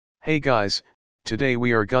Hey guys, today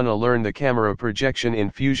we are gonna learn the camera projection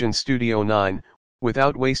in Fusion Studio 9.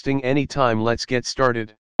 Without wasting any time, let's get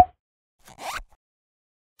started.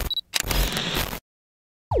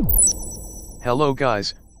 Hello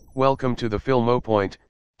guys, welcome to the Filmopoint.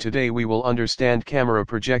 Today we will understand camera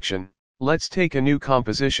projection. Let's take a new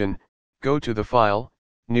composition, go to the file,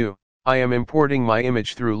 new. I am importing my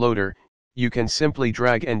image through loader. You can simply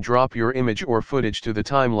drag and drop your image or footage to the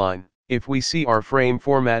timeline. If we see our frame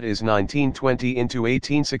format is 1920 into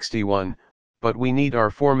 1861, but we need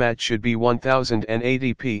our format should be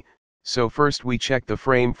 1080p, so first we check the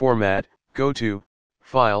frame format, go to,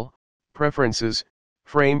 File, Preferences,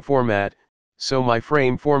 Frame Format, so my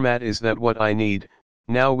frame format is that what I need.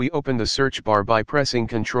 Now we open the search bar by pressing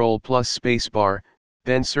Ctrl plus spacebar,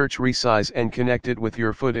 then search resize and connect it with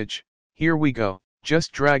your footage. Here we go,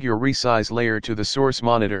 just drag your resize layer to the source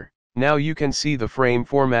monitor. Now you can see the frame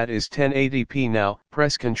format is 1080p now,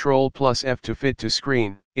 press Ctrl plus F to fit to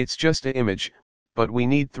screen. It's just an image, but we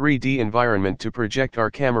need 3D environment to project our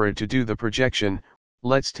camera to do the projection.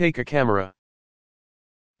 Let's take a camera.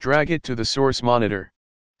 Drag it to the source monitor.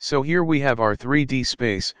 So here we have our 3D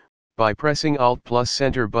space. By pressing Alt plus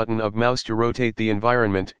center button of mouse to rotate the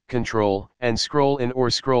environment, Ctrl and scroll in or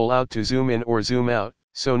scroll out to zoom in or zoom out.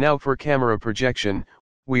 So now for camera projection,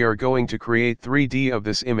 we are going to create 3D of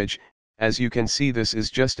this image. As you can see, this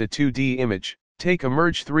is just a 2D image. Take a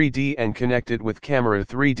merge 3D and connect it with camera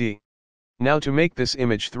 3D. Now to make this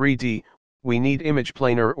image 3D, we need image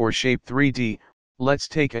planar or shape 3D. Let's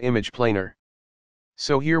take a image planar.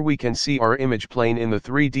 So here we can see our image plane in the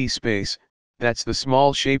 3D space. That's the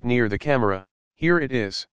small shape near the camera. Here it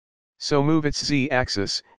is. So move its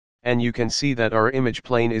Z-axis, and you can see that our image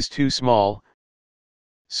plane is too small.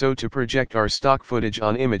 So to project our stock footage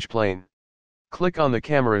on image plane, click on the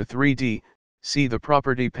camera 3D, see the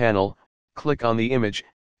property panel, click on the image,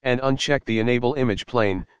 and uncheck the enable image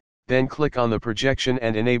plane, then click on the projection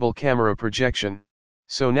and enable camera projection.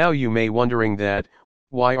 So now you may wondering that,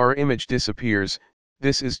 why our image disappears.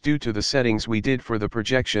 This is due to the settings we did for the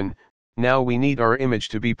projection. Now we need our image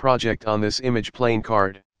to be project on this image plane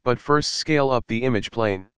card, but first scale up the image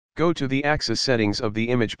plane. Go to the axis settings of the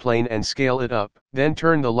image plane and scale it up. Then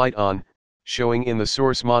turn the light on, showing in the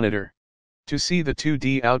source monitor. To see the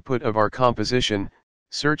 2D output of our composition,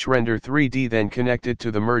 search Render 3D, then connect it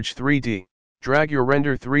to the Merge 3D. Drag your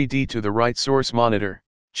Render 3D to the right source monitor.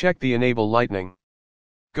 Check the Enable Lighting.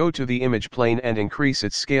 Go to the image plane and increase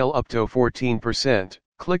its scale up to 14%.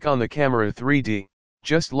 Click on the camera 3D.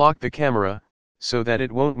 Just lock the camera, so that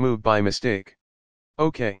it won't move by mistake.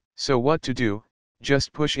 Okay, so what to do?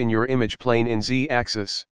 Just push in your image plane in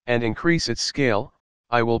Z-axis, and increase its scale.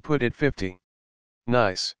 I will put it 50.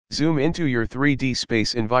 Nice. Zoom into your 3D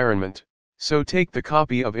space environment. So take the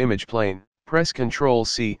copy of image plane, press Ctrl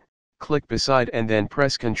C, click beside and then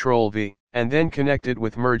press Ctrl V, and then connect it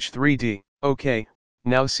with Merge 3D. Okay,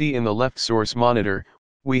 now see in the left source monitor,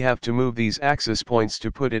 we have to move these axis points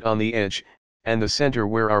to put it on the edge, and the center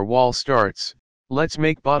where our wall starts. Let's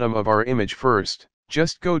make bottom of our image first.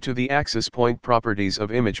 Just go to the axis point properties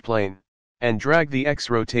of image plane, and drag the X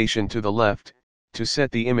rotation to the left, to set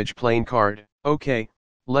the image plane card. Okay,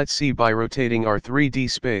 let's see by rotating our 3D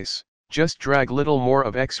space. Just drag little more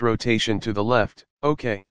of X rotation to the left,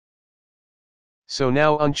 okay. So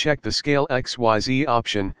now uncheck the scale XYZ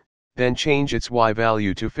option, then change its Y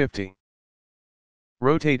value to 50.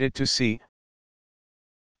 Rotate it to C.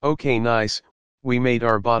 Okay, nice, we made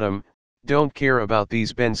our bottom. Don't care about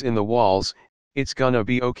these bends in the walls. It's gonna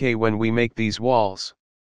be okay when we make these walls.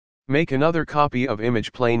 Make another copy of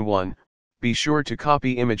image plane 1, be sure to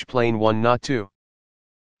copy image plane 1 not 2.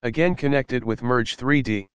 Again connect it with Merge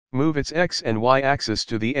 3D, move its X and Y axis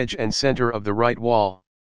to the edge and center of the right wall.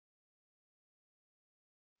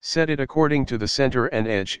 Set it according to the center and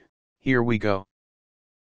edge, here we go.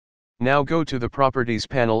 Now go to the properties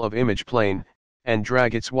panel of image plane, and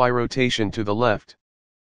drag its Y rotation to the left.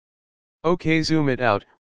 Okay, zoom it out.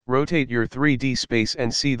 Rotate your 3D space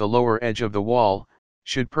and see the lower edge of the wall,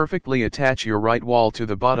 should perfectly attach your right wall to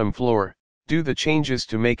the bottom floor. Do the changes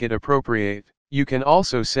to make it appropriate. You can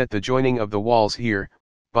also set the joining of the walls here,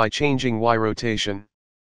 by changing Y rotation.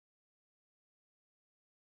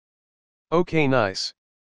 Okay, nice.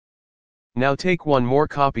 Now take one more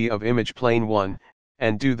copy of image plane 1,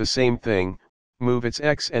 and do the same thing, move its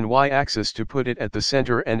X and Y axis to put it at the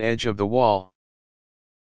center and edge of the wall.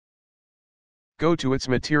 Go to its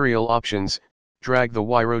material options, drag the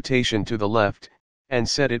Y rotation to the left, and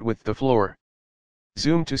set it with the floor.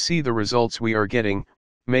 Zoom to see the results we are getting,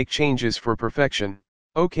 make changes for perfection.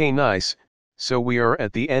 Okay, nice, so we are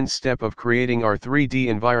at the end step of creating our 3D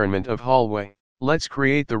environment of hallway. Let's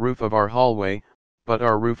create the roof of our hallway, but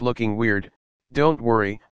our roof looking weird. Don't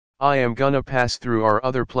worry, I am gonna pass through our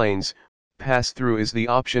other planes. Pass through is the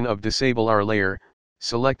option of disable our layer.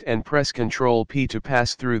 Select and press Ctrl P to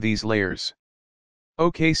pass through these layers.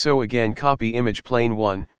 Okay, so again copy image plane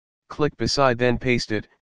 1, click beside, then paste it,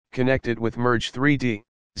 connect it with merge 3D,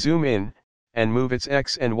 zoom in, and move its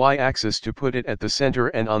X and Y axis to put it at the center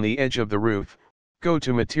and on the edge of the roof. Go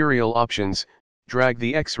to material options, drag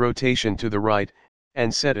the X rotation to the right,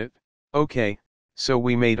 and set it. Okay, so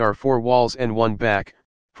we made our 4 walls and 1 back,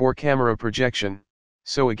 for camera projection.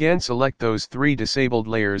 So again select those 3 disabled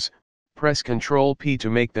layers, press Ctrl P to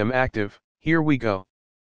make them active. Here we go.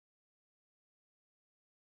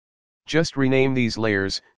 Just rename these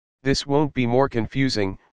layers, this won't be more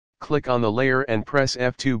confusing. Click on the layer and press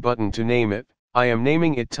F2 button to name it. I am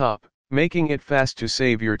naming it top, making it fast to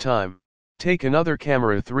save your time. Take another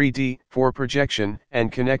camera 3D for projection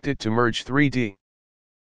and connect it to merge 3D.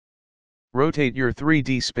 Rotate your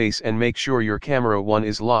 3D space and make sure your camera 1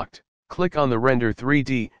 is locked. Click on the render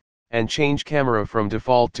 3D, and change camera from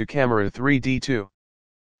default to camera 3D 2.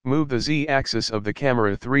 Move the Z-axis of the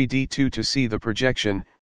camera 3D 2 to see the projection.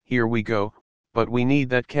 Here we go, but we need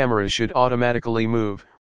that camera should automatically move.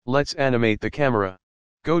 Let's animate the camera.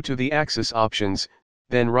 Go to the axis options,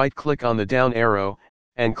 then right-click on the down arrow,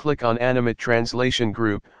 and click on Animate Translation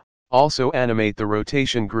Group, also animate the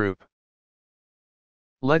rotation group.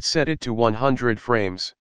 Let's set it to 100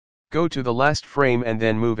 frames. Go to the last frame and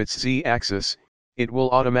then move its Z-axis, it will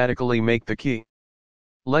automatically make the key.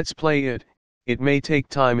 Let's play it. It may take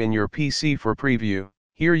time in your PC for preview.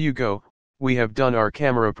 Here you go, we have done our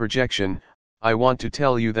camera projection. I want to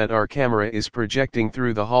tell you that our camera is projecting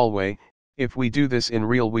through the hallway. If we do this in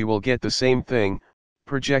real we will get the same thing.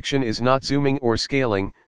 Projection is not zooming or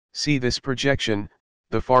scaling. See this projection,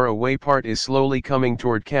 the far away part is slowly coming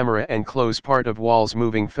toward camera and close part of walls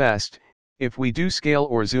moving fast. If we do scale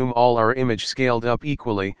or zoom all our image scaled up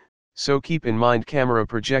equally, so keep in mind camera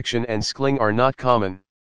projection and scaling are not common.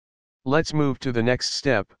 Let's move to the next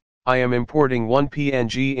step. I am importing one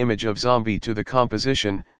PNG image of zombie to the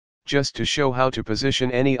composition, just to show how to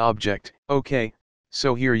position any object. Okay,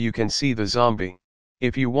 so here you can see the zombie.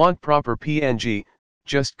 If you want proper PNG,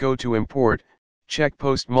 just go to import, check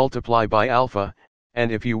post multiply by alpha,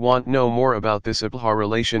 and if you want know more about this APLHA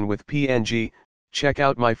relation with PNG, check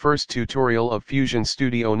out my first tutorial of Fusion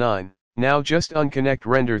Studio 9. Now just unconnect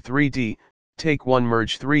render 3D, take one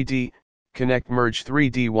merge 3D, connect merge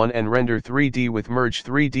 3D 1 and render 3D with merge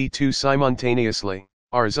 3D 2 simultaneously.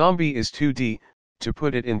 Our zombie is 2D, to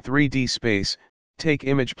put it in 3D space, take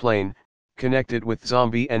image plane, connect it with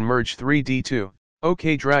zombie and merge 3D 2.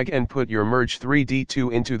 OK, drag and put your merge 3D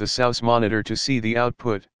 2 into the source monitor to see the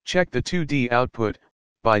output. Check the 2D output,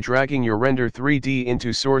 by dragging your render 3D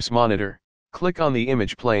into source monitor. Click on the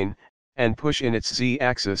image plane, and push in its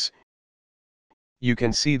Z-axis. You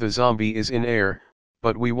can see the zombie is in air,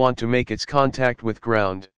 but we want to make its contact with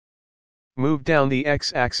ground. Move down the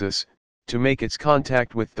X-axis, to make its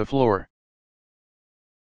contact with the floor.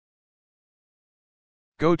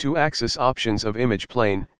 Go to Axis Options of Image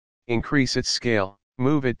Plane, increase its scale.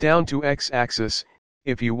 Move it down to X-axis,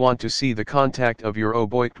 if you want to see the contact of your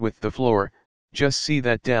object with the floor, just see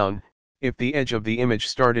that down. If the edge of the image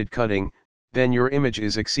started cutting, then your image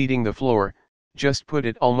is exceeding the floor, just put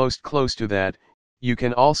it almost close to that. You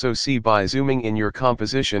can also see by zooming in your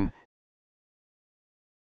composition.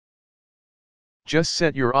 Just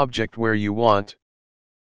set your object where you want.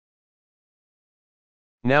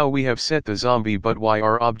 Now we have set the zombie, but why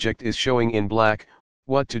our object is showing in black?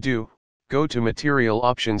 What to do? Go to Material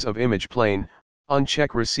Options of Image Plane,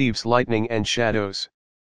 uncheck Receives Lighting and Shadows.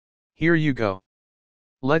 Here you go.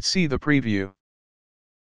 Let's see the preview.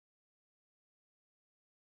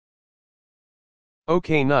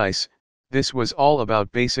 Okay, nice. This was all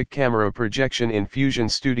about basic camera projection in Fusion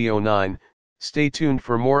Studio 9. Stay tuned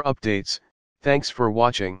for more updates. Thanks for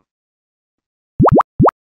watching.